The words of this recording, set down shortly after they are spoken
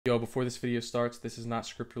Yo, before this video starts, this is not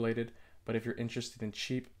script related, but if you're interested in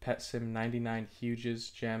cheap pet sim 99 huges,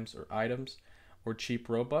 gems, or items, or cheap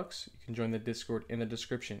Robux, you can join the Discord in the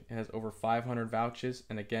description. It has over 500 vouchers,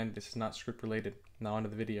 and again, this is not script related. Now onto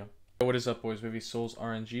the video. What is up, boys? We have Soul's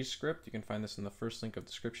Rng Script. You can find this in the first link of the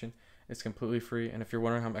description. It's completely free, and if you're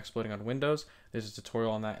wondering how I'm exploiting on Windows, there's a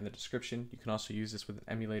tutorial on that in the description. You can also use this with an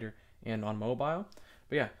emulator and on mobile.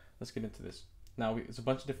 But yeah, let's get into this. Now, there's a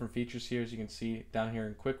bunch of different features here. As you can see down here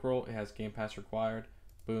in quick roll, it has Gamepass required.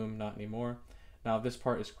 Boom, not anymore. Now this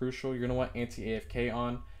part is crucial. You're gonna want anti-AFK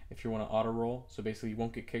on if you want to auto roll. So basically you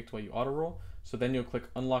won't get kicked while you auto roll. So then you'll click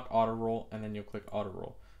unlock auto roll, and then you'll click auto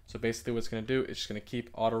roll. So basically what it's gonna do is just gonna keep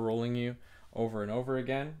auto rolling you over and over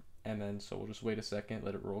again. And then so we'll just wait a second,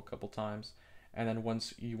 let it roll a couple times. And then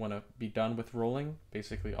once you want to be done with rolling,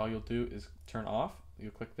 basically all you'll do is turn off.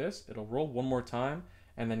 You'll click this, it'll roll one more time,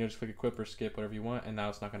 and then you'll just click equip or skip, whatever you want, and now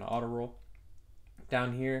it's not going to auto roll.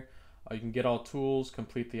 Down here, you can get all tools,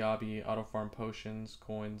 complete the obby, auto farm potions,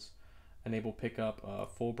 coins, enable pickup,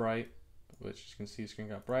 full bright, which you can see screen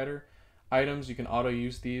got brighter. Items, you can auto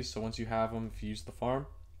use these, so once you have them, if you use the farm,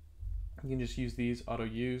 you can just use these auto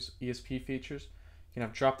use. ESP features, you can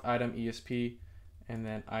have dropped item ESP, and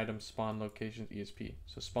then item spawn locations ESP.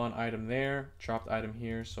 So spawn item there, dropped item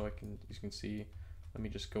here, so you can see. Let me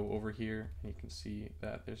just go over here and you can see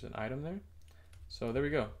that there's an item there. So there we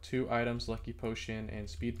go, 2 items, lucky potion and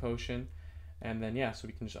speed potion. And then yeah, so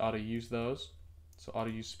we can just auto use those. So auto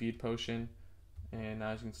use speed potion, and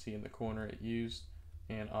now as you can see in the corner it used,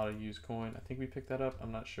 and auto use coin. I think we picked that up,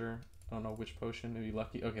 I'm not sure. I don't know which potion, maybe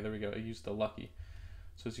lucky. Okay, there we go, it used the lucky.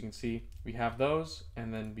 So as you can see, we have those,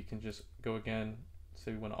 and then we can just go again.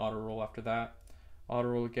 Say we want to auto roll after that. Auto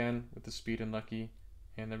roll again with the speed and lucky,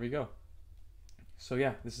 and there we go. So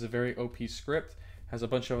yeah, this is a very OP script, has a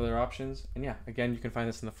bunch of other options, and yeah, again, you can find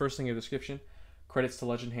this in the first link of the description. Credits to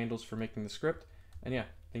Legend Handles for making the script, and yeah,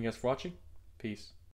 thank you guys for watching. Peace.